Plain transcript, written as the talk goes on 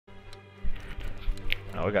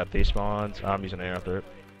Oh, we got these spawns. I'm using air after it.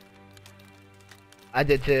 I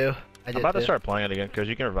did too. I'm about to start playing it again because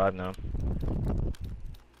you can revive now.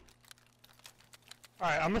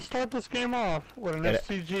 Alright, I'm gonna start this game off with an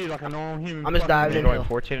SCG like a normal human. I'm just diving in. Going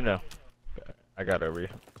 14-0. I got over you.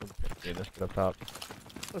 This up top.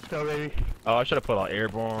 Let's go, baby. Oh, I should have put on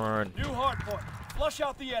airborne. New hard point. Flush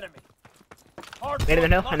out the enemy. Nade in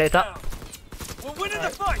the hill. I nade top. We're winning the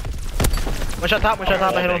fight. One shot top. I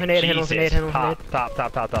hit him with a nade.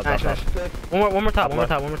 Top. Nice. One more top.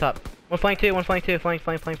 One flank two. Flank.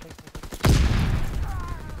 Flank.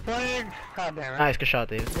 God damn it. Nice, good shot,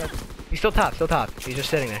 dude. He's still top. He's just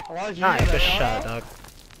sitting there. Nice, good shot, dog.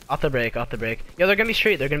 Off the break. Yo, they're gonna be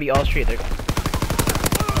street. They're gonna be all street. I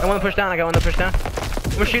got one to push down.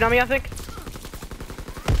 One street on me, I think.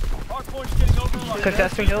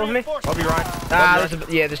 Contesting hill with me. I'll be right.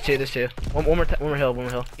 There's two. One more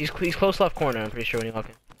hill. He's close left corner, I'm pretty sure, when you walk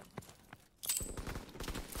in.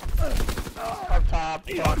 Up top.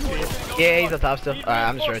 Yeah, he's up top still. Alright,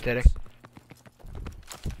 I'm just rotating.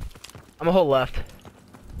 I'm gonna hold left.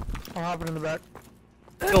 I'm hopping in the back.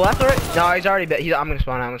 Go left or right? No, he's already I'm gonna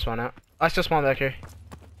spawn out. I still spawn back here.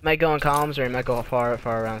 Might go in columns or he might go far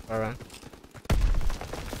around.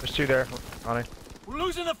 There's two there, Ronnie. We're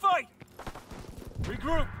losing the fight.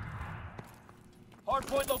 Regroup.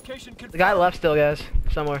 Hardpoint location confirmed. The guy left still, guys.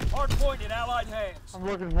 Somewhere. Hardpoint in allied hands. I'm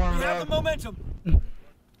looking for him. We have the momentum.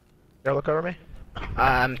 Yeah, look over me.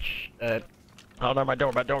 Oh, no, my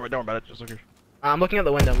door, it. Just look here. I'm looking at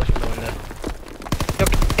the window. Yo,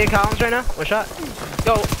 in columns right now. One shot.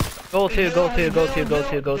 Go two. I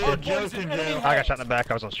got shot in the back.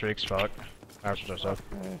 I was on streaks. Fuck. I was just up.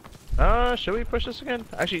 Should we push this again?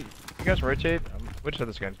 Actually, you guys rotate. We just hit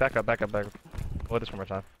this again. Back up. We'll hit this one more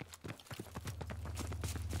time.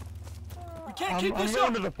 We can't keep this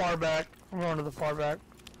I'm going to the far back.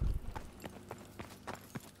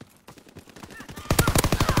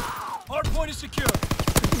 Hardpoint is secure.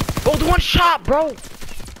 Oh, the one shot, bro.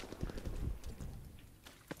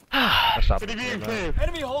 Could he be in cave?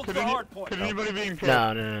 Enemy holds the hardpoint. Could anybody be in cave?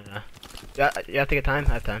 No. You have to get time.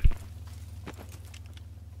 I have time.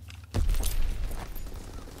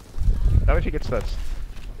 Now if he gets that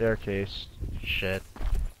staircase. Shit.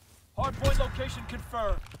 Hardpoint location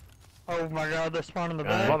confirmed. Oh my god, they're spawning in the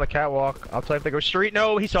back. I'm on the catwalk. I'll tell you if they go street.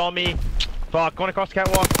 No, he saw me. Fuck, going across the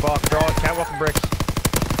catwalk. Fuck, they're all catwalk and bricks.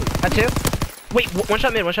 That two? Wait, one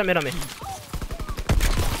shot mid on me.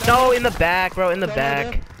 No, in the back, bro, in the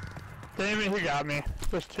back. Damn it, he got me.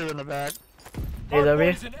 There's two in the back. Hey, over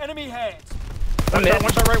Hardpoint is in enemy hands. One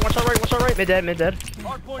shot right. Mid dead.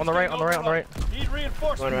 On the right. Need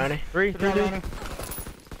reinforcements. Going around it. Three. I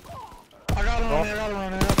got him on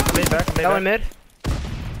there. Mid back. That one mid.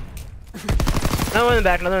 Another one in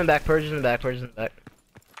the back. Purges in the back.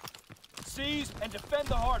 Seize and defend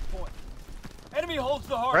the hardpoint. Enemy holds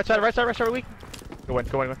the hardpoint. Right side, weak. Go in.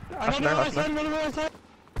 Another side.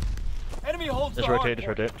 Enemy holds the Just hardpoint.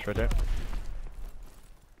 rotate.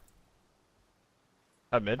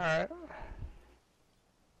 I'm mid. Alright.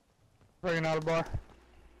 Bringing out a bar.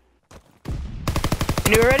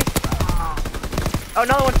 You ready? Oh,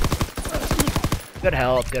 another one. Good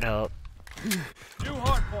help. New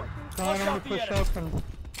hardpoint. Flush out the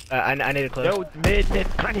enemy. I need to close. Yo, mid.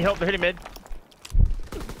 I need help. They're hitting mid.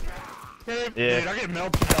 Cave, Yeah. dude, I get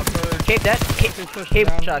melted up first. Cave dead. Cave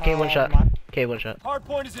one shot. Cave one shot.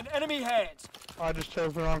 Hardpoint is in enemy hands. I just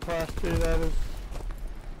chose the wrong class too, that is.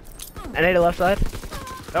 I need a left side.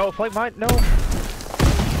 No, flank mine. No.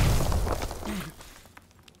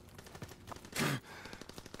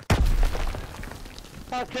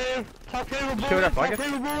 Top cave a bullet. Shoot up, Top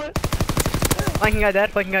cave a bullet. Flanking guy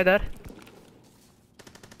dead.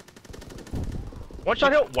 One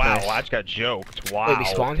shot hill. Wow, Nice. I just got joked. Wow. Wait, we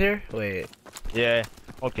spawned here? Wait. Yeah.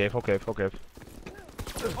 Okay. Hardpoint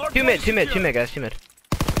Two mid, guys.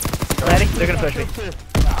 Ready? They're gonna push me.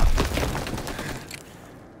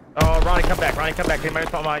 Oh, Ronnie, come back. They might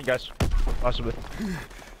spawn behind you guys. Possibly.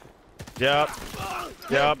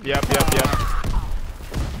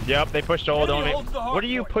 Yep, they pushed all on me. What are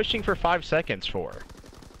you pushing for 5 seconds for?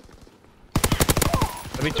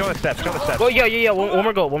 I mean, join the steps. Oh, yeah. One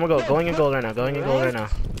more goal. Going in gold right now. Go.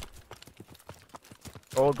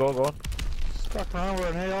 Stuck around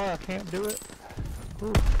with an AR, I can't do it.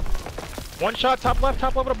 Ooh. One shot, top left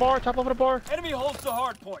of the bar. Enemy holds the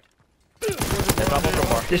hardpoint. Top left of the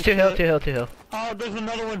bar. There's two hill. Oh, there's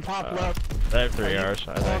another one top left. I have 3 hours,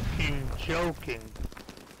 I think. Fucking joking.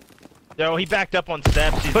 Yo, he backed up on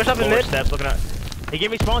steps. He's Push up in mid. Steps, looking at. He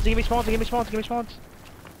gave me spawns.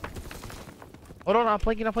 Hold on, I'm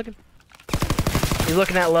flanking. He's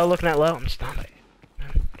looking at low. I'm stunned.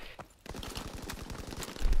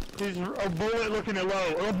 He's a bullet looking at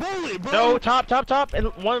low. A bullet, bro! No, top, and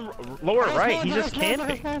one lower right. He's just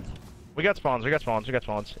camping. We got spawns.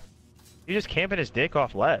 He's just camping his dick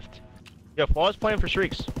off left. Yo, Flaw's playing for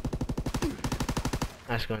streaks.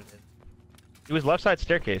 Nice going. He was left side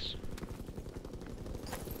staircase.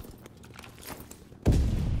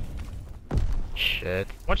 Shit.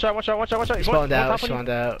 One shot. He spawned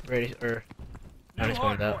out, Ready, or... No, he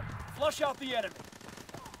spawned out. Flush out the enemy.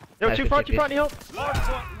 Yo, Nice, too far, good need help.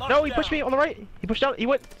 No, he pushed me on the right. He pushed out. He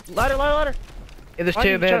went ladder. Yeah, there's Why two,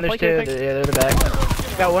 you man. trying to There's flank two. anything? Yeah, they're in the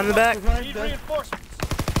back. Got one in the back. Need reinforcements.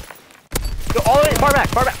 Go all the way. Far back.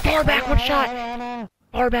 Far back. One shot. I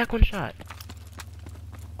Far back. One shot.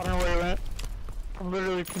 don't know where he went. I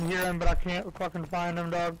literally can hear him, but I can't fucking find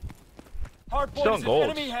him, dog. Hard Still point in is in goals.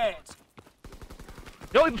 enemy hands.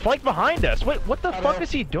 Yo, he flanked behind us. Wait, what the fuck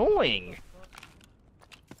is he doing?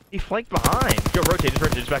 He flanked behind. Yo, rotate,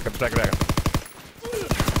 just back up,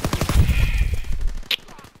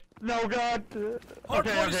 No, God.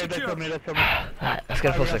 Okay, they killed me. Alright, let's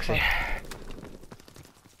get a full 60.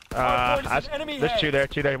 There's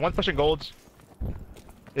two there. One pushing golds.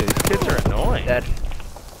 Dude, these kids are annoying. Dead.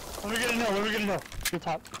 Let me get a no. Good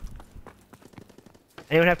top.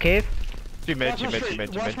 Anyone have cave? Two mid.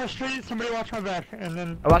 Watch my street, somebody watch my back, and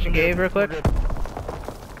then... I'm watching cave real quick.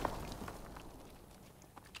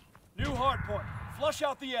 New hard point. Flush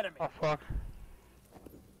out the enemy. Oh, fuck.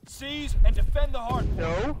 Seize and defend the hard point.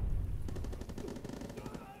 No?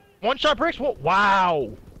 One shot bricks. Whoa,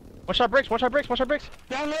 wow. One shot bricks.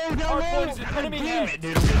 Down low, Hard point is in enemy Damn hands. it,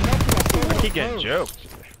 dude. I'm getting nothing. Keep getting joked.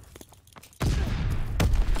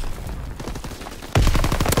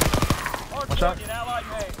 Hard One shot. point in allied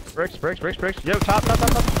hands. Bricks. Yo, top.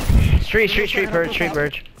 Street,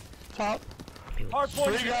 bird. Top. Hard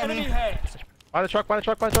point is in Three got me. enemy hands. By the truck.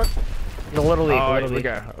 He's a little weak.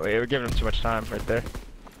 We're giving him too much time right there.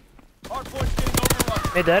 Hard point's getting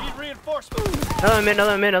overrun. Mid dead. Need reinforcements.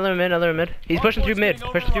 Another mid. He's pushing through mid.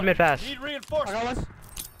 Fast. Need I got reinforcements. one.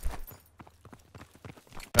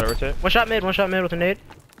 Gotta rotate. One shot mid with a nade.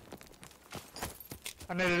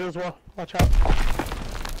 I need it as well. Watch out.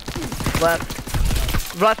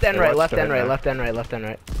 Left and right. Left and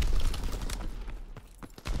right.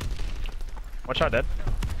 One shot dead.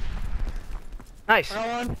 Nice. I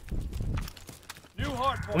got one. New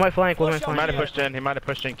hard point. With my flank. He might have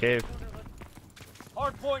pushed in cave.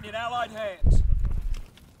 Hard point in allied hands.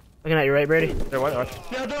 Looking at you, right, Brady? There, what?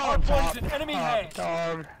 Yeah, dog. Hard point Top. is in enemy hands.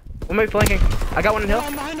 Dog. One might be flanking. I got one in No, hill.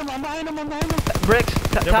 I'm behind him. Bricks.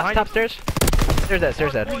 behind Top stairs. Stairs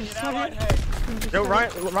Hard dead. point in allied hands. Yo,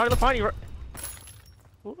 Ryan behind you.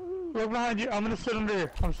 Look behind you. I'm gonna sit under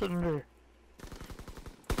here.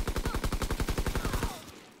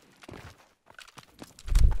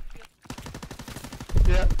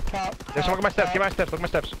 Yeah, top. Yo, someone get my steps. Look at my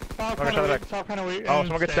steps. Top Look at kinda the weak. Top kinda weak. Oh, and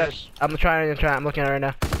someone get stairs. steps. I'm looking at it right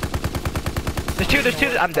now. There's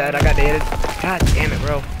two. I'm dead. I got dated. God damn it,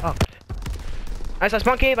 bro. Fuck. Nice, I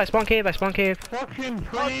spawn cave. Fucking Hard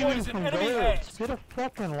praying point is in from enemy birds. hands. Get a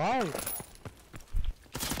fucking life.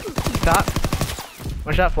 Top.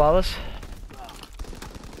 One shot, flawless.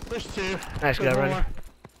 There's two. Nice, There's good run. more.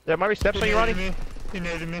 There might be steps on you, Ronnie. He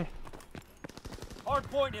naded me. Hard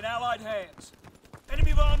point in allied hands.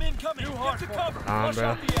 Enemy bomb incoming. New hard point. Cover. Flush Bro.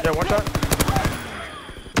 out the Yeah, enemy. one shot.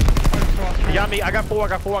 He got me. I got full.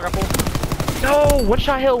 No! One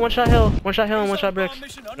shot hill, and one shot bricks. Bomb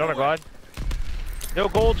mission No, underway. glide. Yo,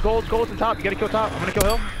 golds on top. You gotta kill top. I'm gonna kill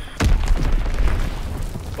hill.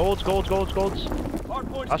 Golds. Hard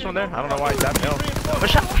point is Last one there. getting I don't know why he's tapping hill. One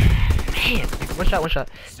shot. Man. One shot.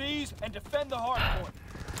 Seize and defend the hard point.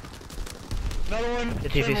 Another one. The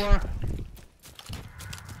TVs. Similar.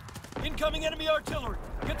 Incoming enemy artillery.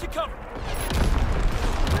 Get to cover.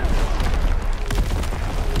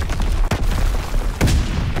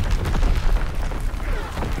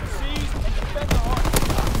 Seize and defend the hard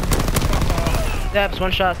point.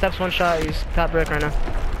 Steps, one shot. He's top brick right now.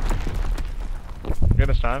 Good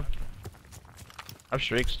this time. I'm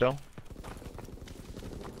streak still.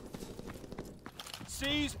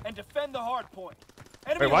 Seize and defend the hard point.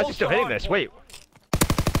 Enemy Wait, why is he holds still the hitting hard this? point.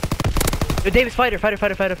 Wait. Yo, Davis, fighter.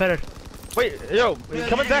 Wait, yo,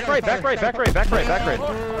 coming back right. Move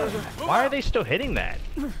Why are out. they still hitting that?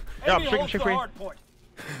 Yeah, I'm Enemy streaking, holds the streaking. hard point.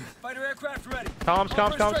 Fighter aircraft ready. Comms, Go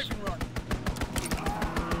for a comms. strafing run.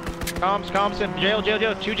 Comms, and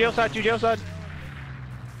jail. Two jail side.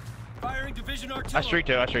 Firing division artillery. I streaked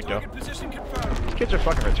though. Target position confirmed. These kids are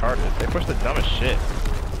fucking retarded. They push the dumbest shit.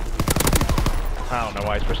 I don't know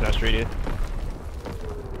why he's pushing that street, dude.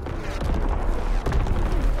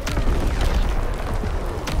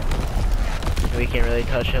 We can't really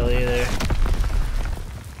touch hill either.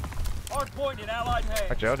 point in Allied hands.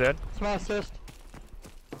 Back Joe, dead. Small assist.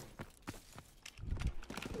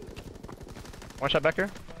 One shot back here.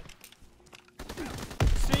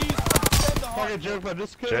 Seize and defend the Fucking hard joke, but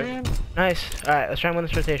this kid Check. again. Nice. Alright, let's try and win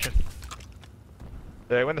this rotation.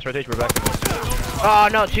 Yeah, win this rotation, we're back in this. Oh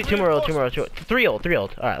no, two more old. 3 old.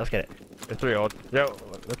 Alright, let's get it. It's 3 old. Yo,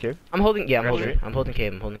 okay. I'm holding, yeah, I'm Got holding. street. I'm holding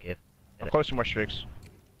cave. I'm close to more streaks.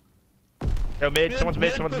 Yo, mid, someone's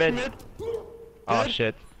mid. push Oh Mid.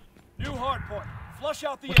 shit. New hard point. Flush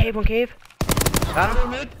out the One cave. Got Another him.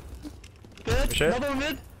 mid. Dead. Shit. Another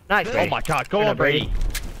mid. Nice. Good. Oh my god, go Good on, Brady.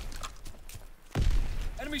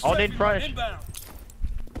 Enemy All safety in front. inbound.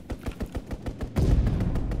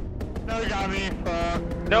 No, he got me. Fuck.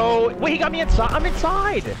 No, wait, he got me inside. I'm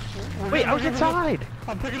inside. Wait, I was inside.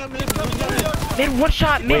 I'm picking up mid. Mid one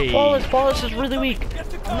shot. Mid Wait. flawless. Flawless is really weak. Get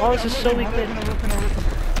to cover. Flawless is so weak. Mid.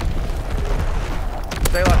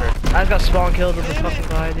 Stay longer. I just got spawn killed with the fucking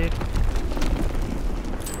guy, dude.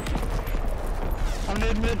 I'm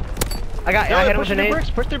mid. I hit him with an They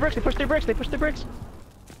 8. push their bricks. They push their bricks.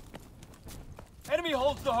 Enemy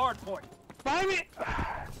holds the hard point. Behind me.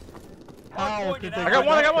 Hard Ow, point in did they I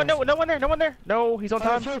Allied got one. No one there. No, he's on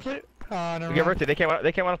time. Oh, never We get mind. rotate. They can't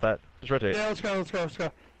run off that. Just rotate. Yeah, let's go.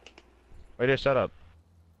 Wait, just set up.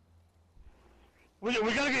 We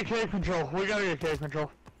gotta get cave control.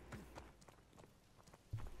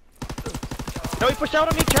 No, he pushed out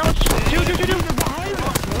on me. Challenge. Two.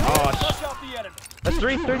 Oh, Flush out the enemy. that's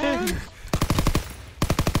 3.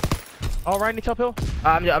 All right, need top hill.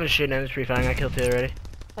 I'm just shooting him. It's pretty fine. I killed 2 already.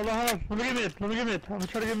 Hold on. Let me get mid. I'm gonna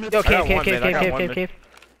try to get mid. Yo, I got one mid, I got one cave. mid. Dude,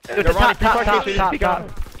 They're the running top. peak on.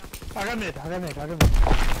 I got mid.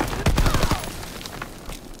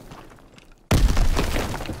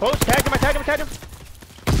 Close. Tag him.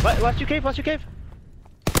 Last you cave. Azon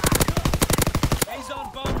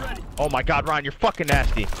bomb ready. Oh my god, Ryan, you're fucking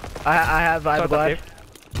nasty. I have a glide.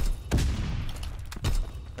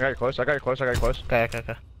 I got you close. Okay.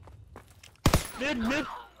 Mid.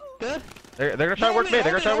 Dead. They're gonna try to work mid.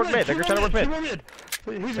 They're gonna try to work mid. Two more mid.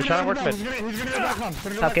 He's trying to work mid. He's gonna go back on.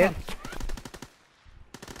 Top kid.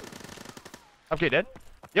 Okay, dead.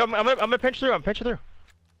 Yo, I'm gonna pinch through.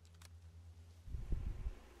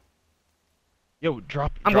 Yo,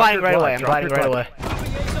 drop. I'm drop gliding your right glide, away. drop your glide.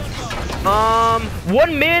 Moving Azon bomb.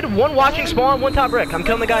 One mid, one watching spawn, one top brick. I'm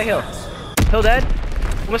killing the guy hill. Hill dead.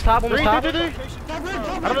 Almost top. Three. Top. I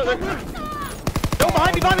don't know. No,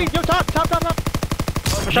 behind me. Yo, top. Push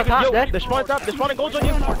up top, Yo, dead. they're spawning golds on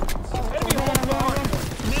you. Enemy holds the hard point.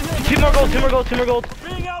 2 more gold.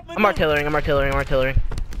 Being out I'm artillerying. Go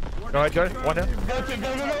ahead. One hit. Go.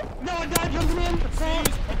 No, I died jumping in.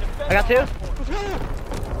 I got 2. Let's go.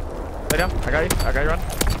 Lay down. I got you, run.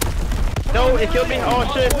 No, it killed me. Oh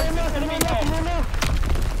shit.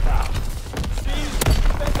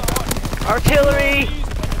 Artillery.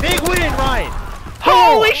 Big win, Ryan.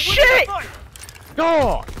 Holy shit!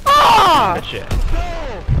 Go. Ah! Good shit.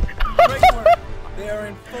 Great work. They are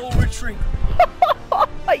in full retreat. Oh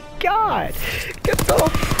my god! Get the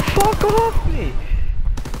fuck off me!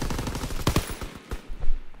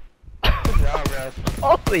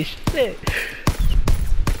 Holy shit!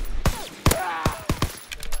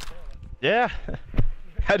 Yeah.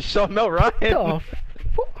 Had to show him out, Ryan. The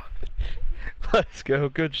fuck? Let's go.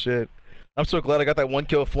 Good shit. I'm so glad I got that 1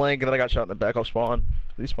 kill flank and then I got shot in the back off spawn.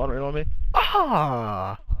 Did he spawn right on me?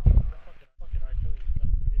 Ah!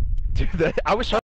 Dude, I was